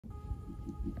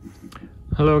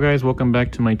Hello guys, welcome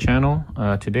back to my channel.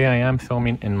 Today I am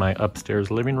filming in my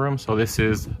upstairs living room. So this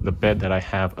is the bed that I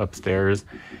have upstairs.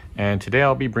 And today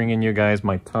I'll be bringing you guys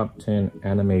my top 10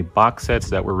 anime box sets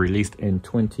that were released in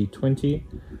 2020.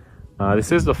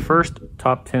 This is the first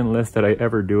top 10 list that I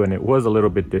ever do, and it was a little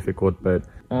bit difficult, but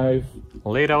I've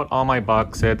laid out all my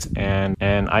box sets and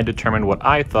I determined what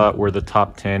I thought were the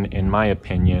top 10 in my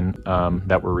opinion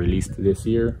that were released this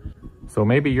year. So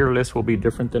maybe your list will be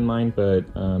different than mine, but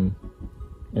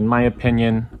in my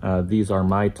opinion, these are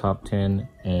my top 10,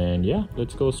 and yeah,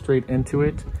 let's go straight into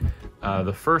it.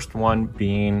 The first one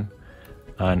being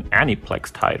an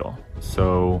Aniplex title.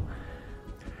 So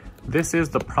this is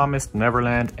The Promised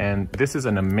Neverland, and this is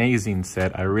an amazing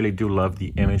set. I really do love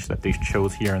the image that they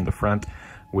chose here in the front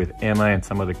with Emma and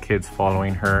some of the kids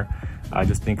following her. I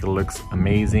just think it looks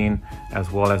amazing,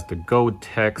 as well as the gold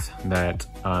text that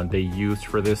they used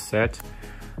for this set.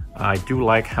 I do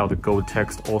like how the gold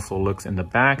text also looks in the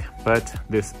back, but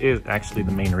this is actually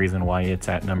the main reason why it's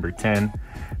at number 10,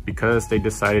 because they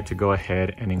decided to go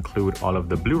ahead and include all of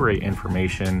the Blu-ray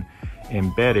information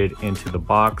embedded into the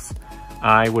box.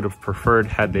 I would have preferred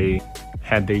had they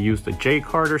used a J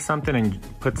card or something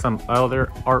and put some other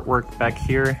artwork back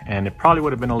here, and it probably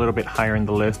would have been a little bit higher in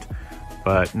the list.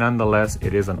 But nonetheless,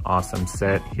 it is an awesome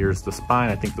set. Here's the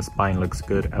spine. I think the spine looks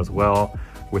good as well,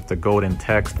 with the golden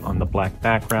text on the black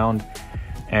background.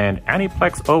 And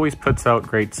Aniplex always puts out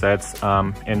great sets.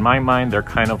 In my mind, they're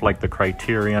kind of like the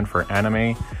Criterion for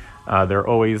anime. They're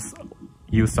always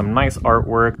use some nice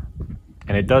artwork,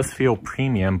 and it does feel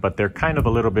premium, but they're kind of a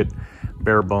little bit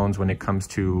bare bones when it comes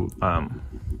to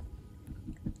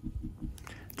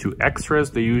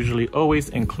extras. They usually always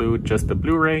include just the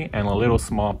Blu-ray and a little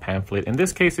small pamphlet. In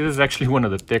this case, it is actually one of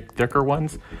the thicker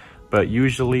ones, but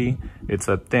usually it's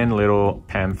a thin little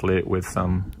pamphlet with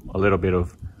a little bit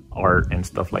of art and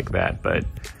stuff like that. But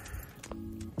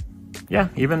yeah,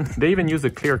 they even use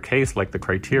a clear case like the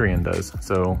Criterion does.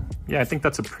 So yeah, I think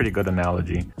that's a pretty good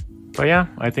analogy. But yeah,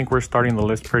 I think we're starting the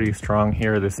list pretty strong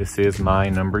here. This is my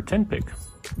number 10 pick.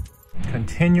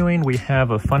 Continuing, we have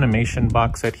a Funimation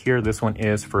box set here. This one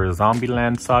is for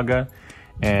Zombieland Saga,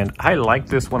 and I like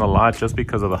this one a lot just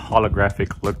because of the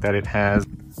holographic look that it has.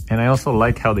 And I also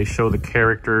like how they show the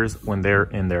characters when they're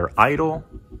in their idol,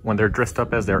 when they're dressed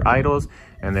up as their idols,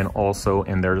 and then also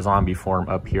in their zombie form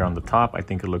up here on the top. I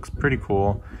think it looks pretty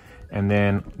cool. And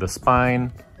then the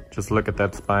spine, just look at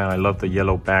that spine. I love the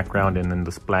yellow background and then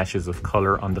the splashes of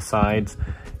color on the sides.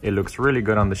 It looks really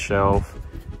good on the shelf.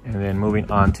 And then moving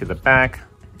on to the back,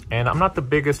 and I'm not the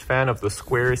biggest fan of the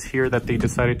squares here that they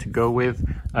decided to go with.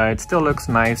 It still looks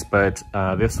nice, but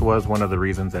this was one of the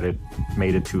reasons that it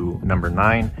made it to number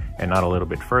 9 and not a little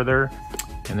bit further.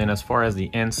 And then as far as the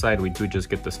inside, we do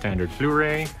just get the standard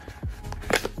Blu-ray,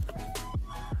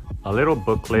 a little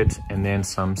booklet, and then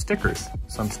some stickers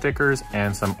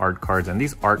and some art cards. And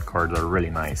these art cards are really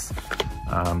nice.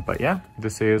 But yeah,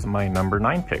 this is my number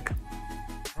 9 pick.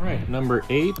 All right, number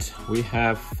 8, we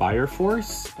have Fire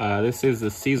Force. This is the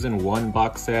season 1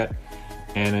 box set.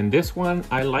 And in this one,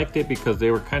 I liked it because they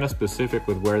were kind of specific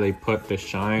with where they put the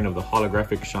shine of the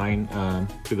holographic shine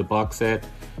to the box set.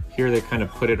 Here they kind of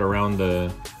put it around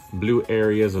the blue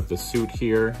areas of the suit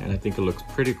here, and I think it looks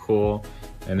pretty cool.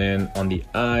 And then on the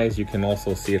eyes, you can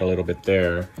also see it a little bit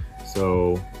there.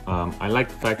 So I like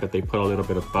the fact that they put a little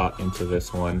bit of thought into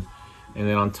this one. And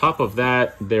then on top of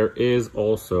that, there is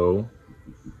also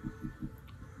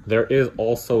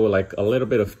like a little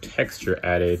bit of texture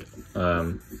added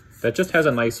that just has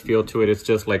a nice feel to it. It's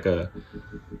just like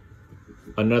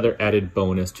another added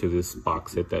bonus to this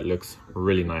box set that looks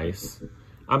really nice.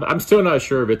 I'm still not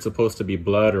sure if it's supposed to be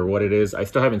blood or what it is. I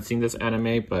still haven't seen this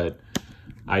anime, but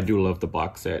I do love the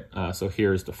box set. So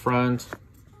here's the front,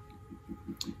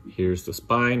 here's the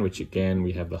spine, which again,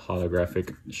 we have the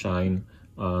holographic shine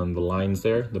on the lines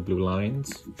there, the blue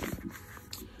lines.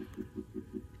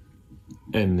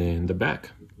 And then the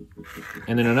back.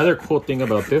 And then another cool thing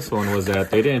about this one was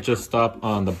that they didn't just stop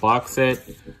on the box set.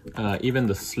 Even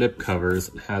the slip covers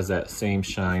has that same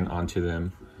shine onto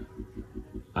them.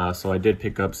 So I did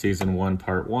pick up season 1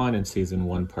 part 1 and season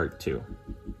 1 part 2.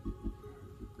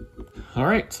 All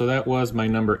right, so that was my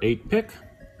number 8 pick.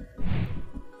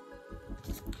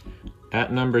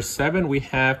 At number 7, we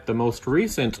have the most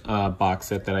recent box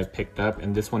set that I picked up,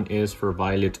 and this one is for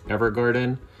Violet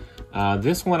Evergarden.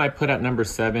 This one I put at number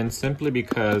 7 simply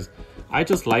because I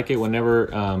just like it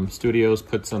whenever studios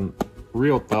put some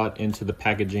real thought into the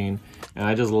packaging, and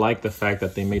I just like the fact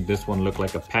that they made this one look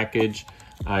like a package.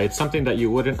 It's something that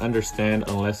you wouldn't understand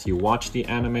unless you watch the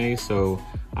anime, so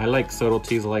I like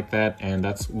subtleties like that, and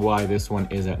that's why this one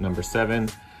is at number 7.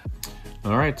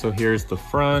 All right, so here's the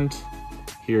front,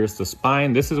 Here's the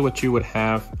spine. This is what you would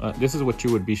have, this is what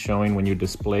you would be showing when you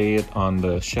display it on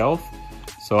the shelf.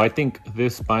 So I think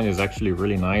this spine is actually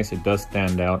really nice. It does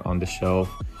stand out on the shelf,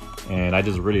 and I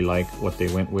just really like what they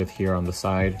went with here on the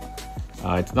side.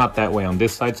 It's not that way on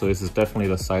this side, so this is definitely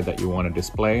the side that you want to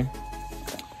display.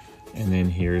 And then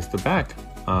here's the back.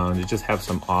 They just have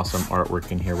some awesome artwork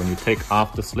in here. When you take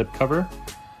off the slip cover,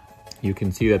 you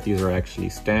can see that these are actually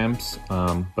stamps,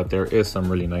 but there is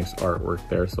some really nice artwork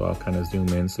there. So I'll kind of zoom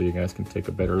in so you guys can take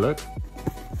a better look.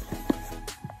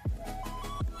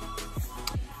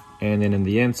 And then in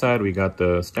the inside, we got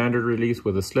the standard release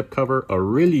with a slipcover, a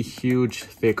really huge,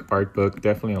 thick art book,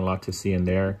 definitely a lot to see in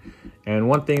there. And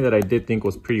one thing that I did think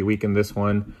was pretty weak in this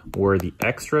one were the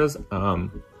extras. I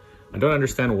don't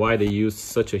understand why they used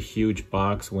such a huge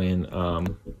box when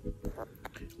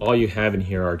all you have in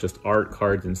here are just art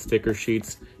cards and sticker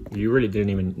sheets. You really didn't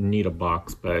even need a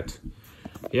box, but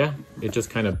yeah, it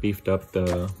just kind of beefed up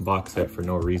the box set for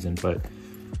no reason. But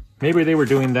maybe they were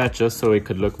doing that just so it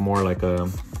could look more like a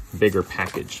bigger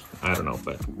package. I don't know,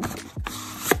 but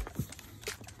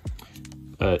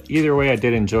either way, I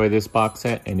did enjoy this box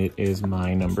set, and it is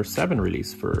my number 7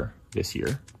 release for this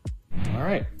year. All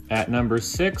right, at number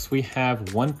 6, we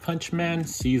have One Punch Man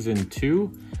Season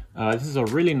 2. This is a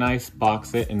really nice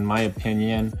box set in my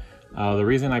opinion. The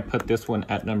reason I put this one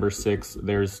at number 6,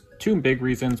 there's 2 big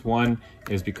reasons. One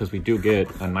is because we do get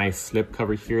a nice slip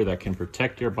cover here that can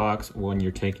protect your box when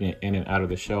you're taking it in and out of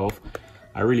the shelf.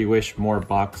 I really wish more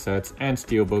box sets and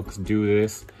steelbooks do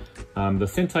this. The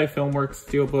Sentai Filmworks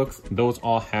steelbooks, those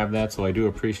all have that, so I do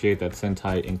appreciate that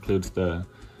Sentai includes the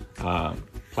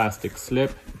plastic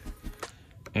slip.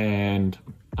 And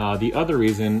the other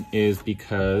reason is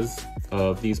because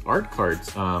of these art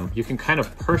cards. You can kind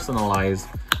of personalize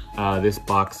this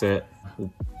box set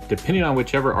depending on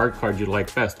whichever art card you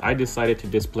like best. I decided to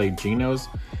display Geno's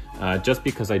just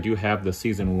because I do have the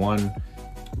Season 1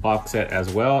 box set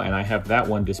as well, and I have that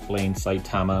one displaying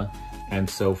Saitama, and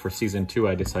so for Season 2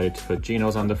 I decided to put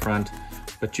Geno's on the front.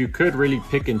 But you could really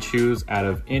pick and choose out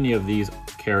of any of these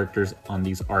characters on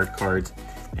these art cards,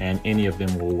 and any of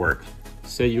them will work.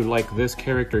 Say you like this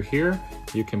character here,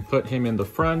 you can put him in the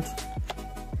front,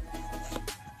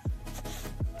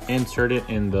 insert it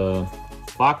in the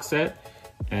box set,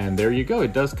 and there you go.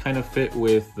 It does kind of fit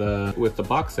with the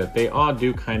box set. They all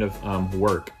do kind of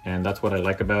work, and that's what I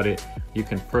like about it. You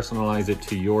can personalize it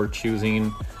to your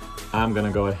choosing. I'm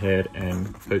gonna go ahead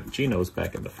and put Geno's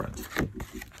back in the front.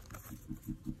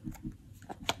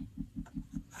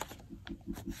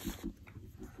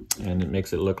 And it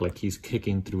makes it look like he's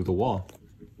kicking through the wall.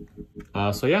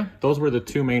 So yeah, those were the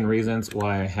 2 main reasons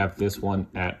why I have this one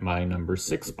at my number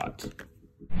 6 spot.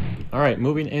 All right,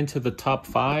 moving into the top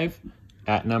 5.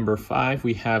 At number 5,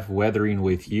 we have Weathering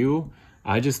with You.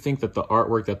 I just think that the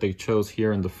artwork that they chose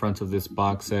here in the front of this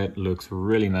box set looks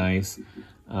really nice.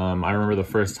 I remember the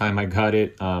first time I got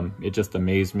it, it just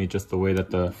amazed me, just the way that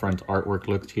the front artwork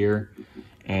looked here.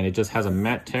 And it just has a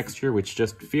matte texture, which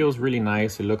just feels really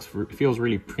nice. It feels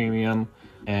really premium.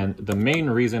 And the main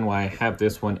reason why I have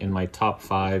this one in my top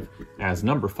 5 as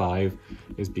number 5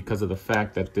 is because of the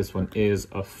fact that this one is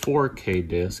a 4K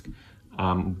disc.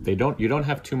 You don't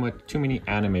have too many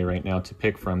anime right now to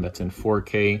pick from that's in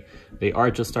 4K. They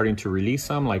are just starting to release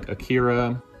some, like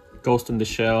Akira, Ghost in the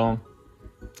Shell,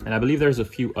 and I believe there's a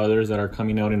few others that are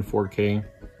coming out in 4K.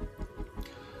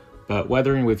 But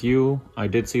Weathering with You, I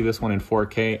did see this one in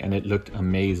 4K and it looked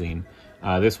amazing.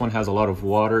 This one has a lot of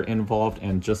water involved,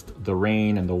 and just the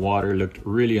rain and the water looked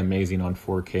really amazing on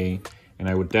 4K. And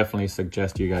I would definitely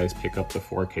suggest you guys pick up the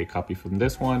 4K copy from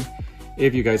this one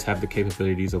if you guys have the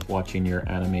capabilities of watching your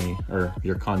anime or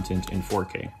your content in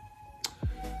 4K.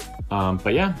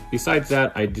 But yeah, besides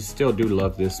that, I still do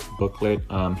love this booklet.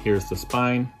 Here's the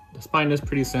spine. The spine is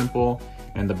pretty simple,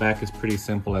 and the back is pretty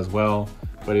simple as well.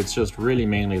 But it's just really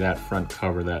mainly that front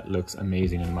cover that looks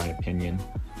amazing in my opinion.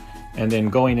 And then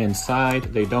going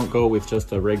inside, they don't go with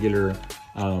just a regular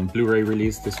Blu-ray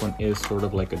release. This one is sort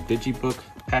of like a digibook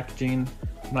packaging.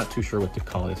 I'm not too sure what to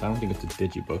call this. I don't think it's a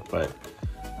digibook, but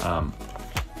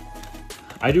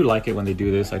I do like it when they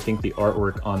do this. I think the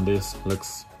artwork on this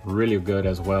looks really good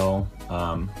as well.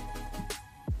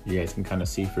 You guys can kind of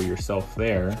see for yourself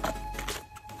there.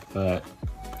 But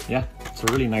yeah, it's a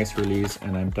really nice release,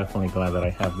 and I'm definitely glad that I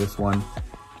have this one.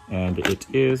 And it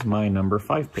is my number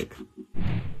 5 pick.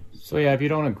 So yeah, if you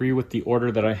don't agree with the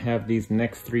order that I have these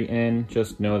next 3 in,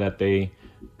 just know that they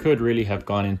could really have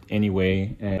gone in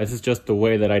anyway. And this is just the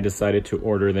way that I decided to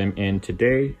order them in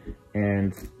today.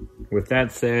 And with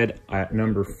that said, at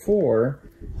number 4,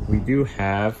 we do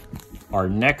have our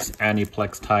next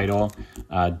Aniplex title,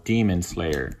 Demon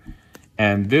Slayer.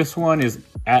 And this one is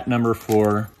at number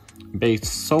 4, based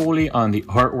solely on the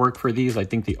artwork for these. I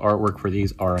think the artwork for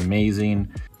these are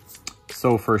amazing.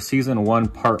 So for season 1,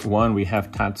 part 1, we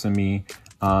have Tatsumi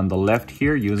on the left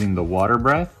here using the water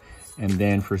breath. And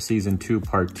then for season 2,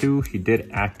 part 2, he did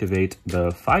activate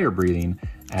the fire breathing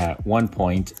at one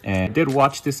point. And I did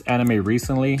watch this anime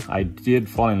recently. I did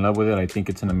fall in love with it. I think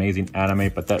it's an amazing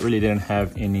anime, but that really didn't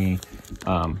have any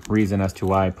reason as to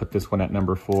why I put this one at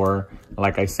number 4.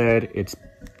 Like I said, it's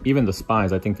even the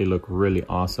spines, I think they look really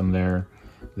awesome there.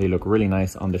 They look really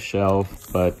nice on the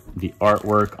shelf, but the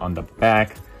artwork on the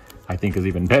back, I think is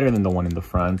even better than the one in the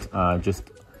front. Just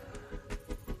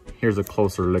here's a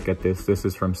closer look at this. This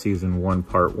is from season 1,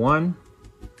 part 1.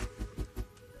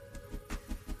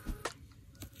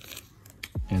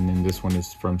 And then this one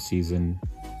is from season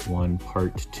 1,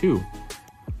 part 2.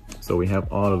 So we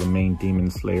have all of the main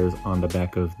demon slayers on the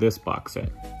back of this box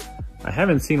set. I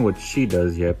haven't seen what she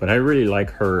does yet, but I really like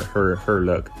her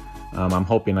look. I'm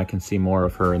hoping I can see more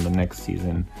of her in the next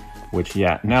season, which,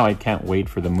 yeah, now I can't wait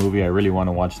for the movie. I really want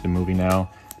to watch the movie now.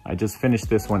 I just finished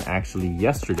this one actually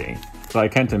yesterday. So I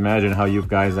can't imagine how you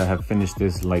guys that have finished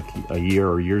this like a year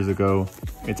or years ago.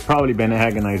 It's probably been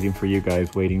agonizing for you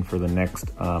guys waiting for the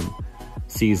next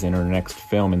season or next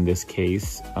film in this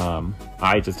case.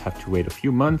 I just have to wait a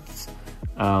few months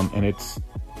and it's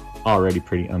already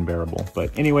pretty unbearable.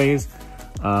 But anyways,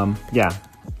 yeah,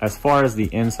 as far as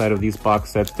the inside of these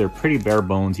box sets, they're pretty bare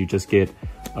bones. You just get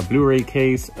a Blu-ray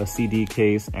case, a CD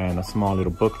case, and a small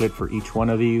little booklet for each one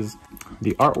of these.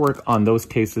 The artwork on those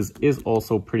cases is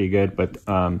also pretty good, but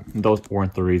those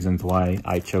weren't the reasons why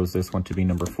I chose this one to be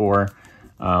number 4.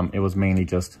 It was mainly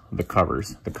just the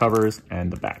covers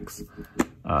and the backs.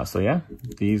 So yeah,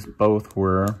 these both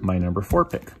were my number 4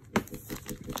 pick.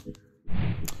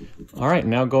 All right,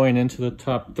 now going into the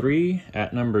top 3.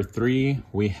 At number 3,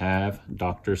 we have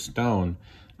Dr. Stone.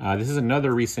 This is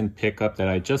another recent pickup that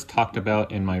I just talked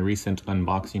about in my recent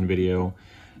unboxing video.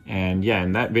 And yeah,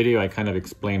 in that video, I kind of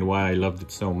explained why I loved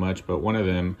it so much, but one of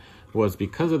them was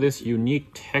because of this unique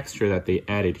texture that they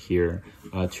added here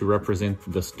to represent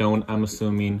the stone, I'm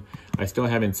assuming. I still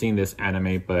haven't seen this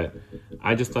anime, but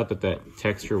I just thought that that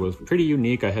texture was pretty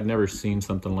unique. I had never seen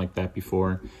something like that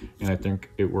before, and I think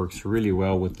it works really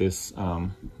well with this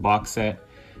box set.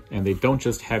 And they don't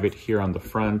just have it here on the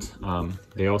front,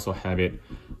 they also have it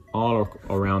all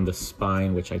around the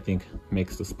spine, which I think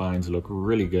makes the spines look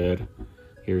really good.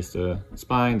 Here's the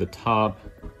spine, the top,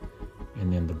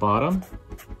 and then the bottom.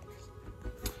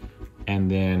 And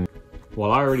then,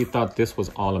 well, I already thought this was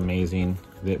all amazing,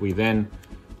 that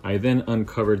I then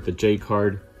uncovered the J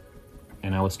card,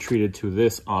 and I was treated to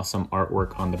this awesome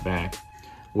artwork on the back,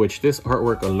 which this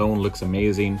artwork alone looks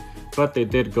amazing, but they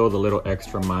did go the little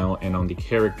extra mile, and on the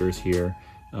characters here,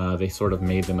 they sort of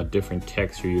made them a different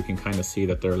texture. You can kind of see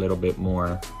that they're a little bit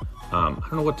more, I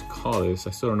don't know what to call this.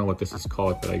 I still don't know what this is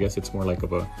called, but I guess it's more like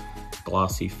of a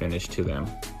glossy finish to them.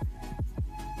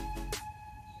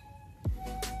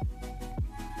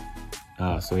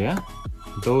 So yeah,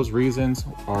 those reasons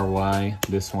are why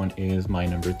this one is my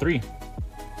number 3.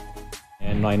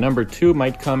 And my number 2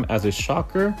 might come as a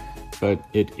shocker, but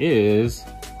it is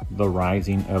The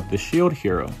Rising of the Shield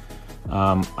Hero.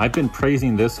 I've been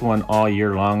praising this one all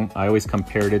year long. I always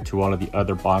compared it to all of the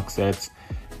other box sets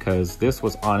because this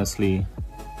was honestly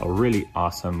a really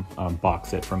awesome box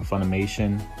set from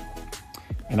Funimation.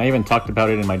 And I even talked about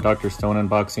it in my Dr. Stone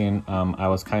unboxing. I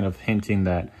was kind of hinting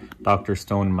that Dr.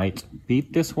 Stone might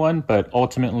beat this one, but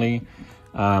ultimately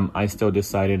I still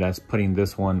decided as putting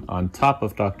this one on top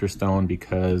of Dr. Stone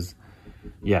because,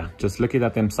 yeah, just looking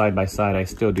at them side by side, I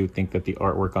still do think that the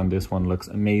artwork on this one looks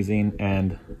amazing.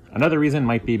 And another reason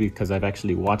might be because I've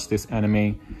actually watched this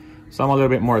anime, so I'm a little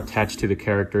bit more attached to the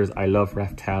characters. I love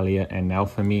Raphtalia and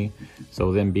Naofumi,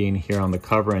 so them being here on the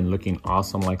cover and looking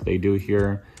awesome like they do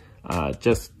here,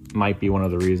 just might be one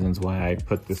of the reasons why I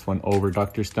put this one over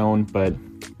Dr. Stone. But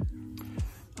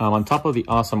on top of the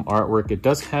awesome artwork, it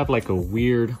does have like a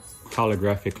weird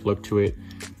holographic look to it.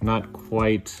 Not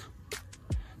quite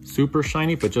super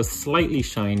shiny, but just slightly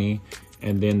shiny.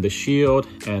 And then the shield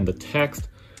and the text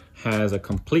has a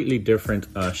completely different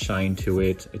shine to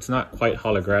it. It's not quite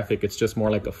holographic, it's just more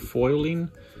like a foiling,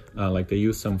 like they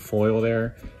use some foil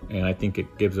there, and I think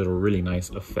it gives it a really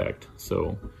nice effect.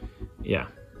 So yeah.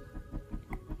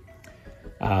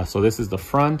 So this is the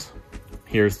front.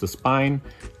 Here's the spine,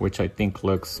 which I think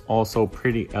looks also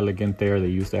pretty elegant there. They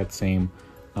use that same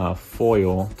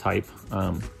foil type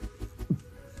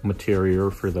material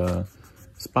for the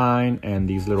spine and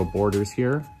these little borders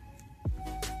here.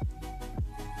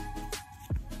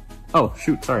 Oh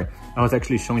shoot, sorry. I was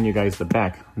actually showing you guys the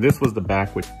back. This was the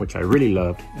back, which I really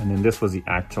loved. And then this was the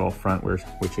actual front,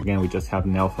 which again, we just have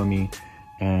Nelfamy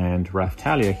and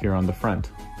Raftalia here on the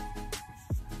front.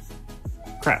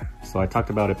 Crap, so I talked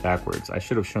about it backwards. I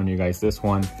should have shown you guys this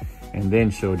one and then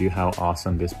showed you how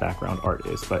awesome this background art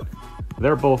is. But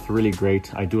they're both really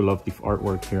great. I do love the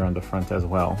artwork here on the front as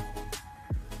well.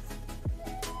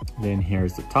 Then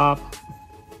here's the top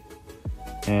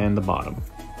and the bottom.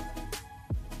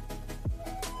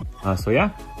 So yeah,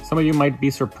 some of you might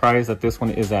be surprised that this one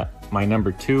is at my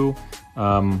number 2.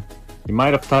 You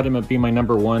might have thought it might be my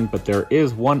number 1, but there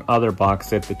is one other box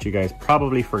set that you guys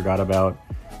probably forgot about.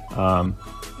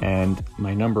 And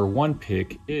my number 1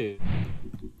 pick is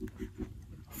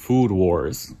Food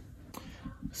Wars.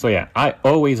 So yeah, I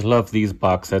always love these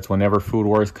box sets. Whenever Food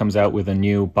Wars comes out with a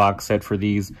new box set for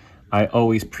these, I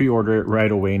always pre-order it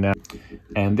right away now.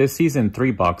 And this season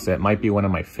 3 box set might be one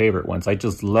of my favorite ones. I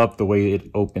just love the way it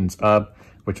opens up,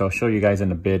 which I'll show you guys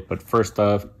in a bit. But first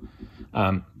off,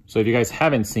 so if you guys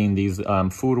haven't seen these,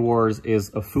 Food Wars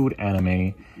is a food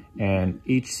anime. And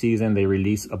each season they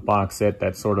release a box set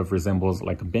that sort of resembles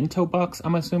like a bento box,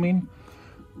 I'm assuming.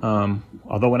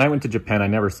 Although when I went to Japan, I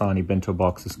never saw any bento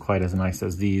boxes quite as nice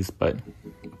as these, but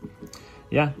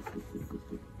yeah.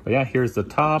 But yeah, here's the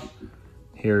top.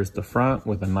 Here's the front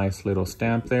with a nice little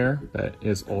stamp there that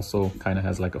is also kind of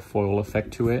has like a foil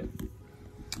effect to it.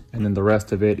 And then the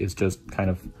rest of it is just kind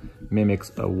of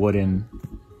mimics a wooden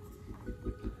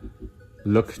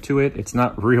look to it. It's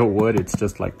not real wood, it's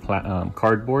just like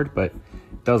cardboard, but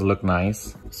it does look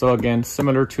nice. So again,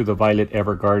 similar to the Violet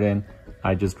Evergarden,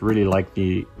 I just really like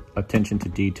the attention to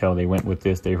detail they went with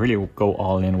this. They really go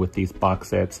all in with these box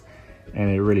sets,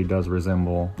 and it really does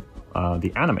resemble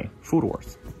the anime, Food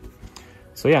Wars.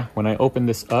 So yeah, when I open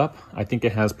this up, I think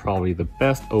it has probably the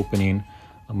best opening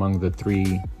among the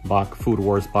 3 Food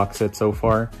Wars box sets so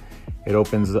far. It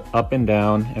opens up and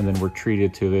down, and then we're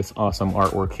treated to this awesome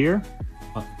artwork here.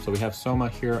 So we have Soma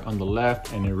here on the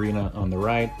left and Irina on the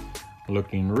right,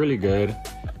 looking really good.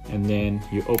 And then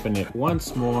you open it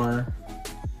once more,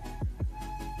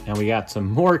 and we got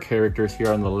some more characters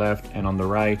here on the left and on the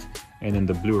right, and then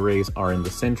the Blu-rays are in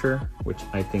the center, which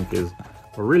I think is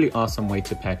a really awesome way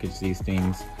to package these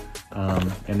things.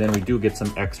 And then we do get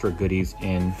some extra goodies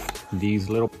in these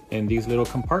little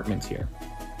compartments here.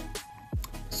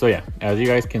 So yeah, as you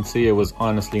guys can see, it was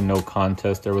honestly no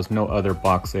contest. There was no other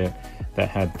box set that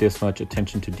had this much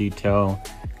attention to detail,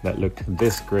 that looked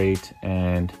this great,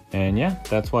 and yeah,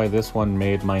 that's why this one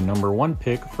made my number 1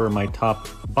 pick for my top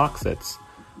box sets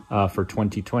for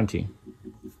 2020.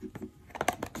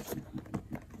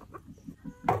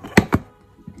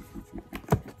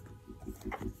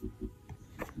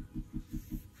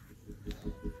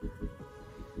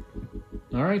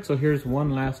 All right, so here's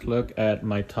one last look at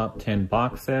my top 10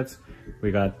 box sets.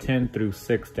 We got 10 through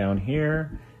 6 down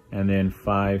here, and then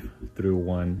 5 through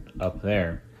 1 up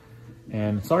there.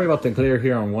 And sorry about the glare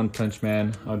here on One Punch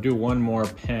Man. I'll do one more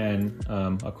pan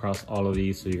across all of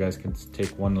these so you guys can take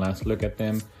one last look at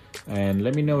them. And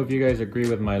let me know if you guys agree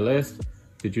with my list.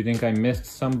 Did you think I missed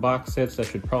some box sets that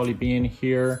should probably be in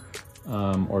here?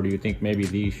 Or do you think maybe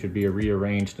these should be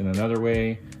rearranged in another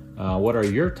way? What are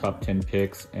your top 10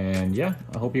 picks? And yeah,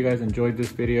 I hope you guys enjoyed this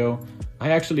video.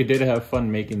 I actually did have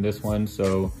fun making this one.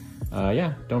 So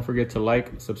yeah, don't forget to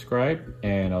like, subscribe,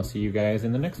 and I'll see you guys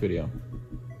in the next video.